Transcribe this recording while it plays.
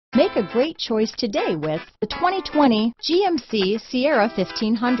Make a great choice today with the 2020 GMC Sierra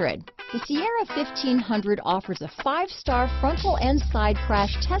 1500. The Sierra 1500 offers a 5-star frontal and side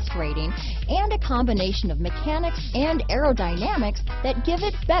crash test rating and a combination of mechanics and aerodynamics that give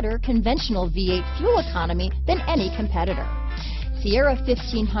it better conventional V8 fuel economy than any competitor. Sierra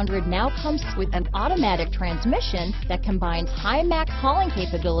 1500 now comes with an automatic transmission that combines high max hauling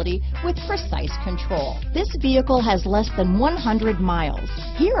capability with precise control. This vehicle has less than 100 miles.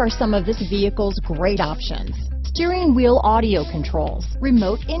 Here are some of this vehicle's great options: steering wheel audio controls,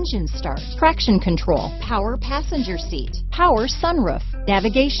 remote engine start, traction control, power passenger seat, power sunroof,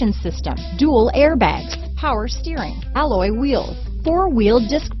 navigation system, dual airbags, power steering, alloy wheels, 4-wheel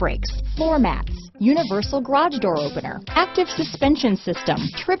disc brakes, floor mats, universal garage door opener, active suspension system,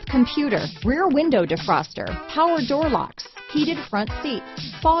 trip computer, rear window defroster, power door locks, heated front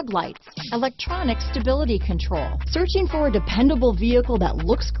seats, fog lights, electronic stability control. Searching for a dependable vehicle that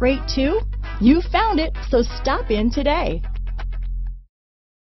looks great too? You found it, so stop in today.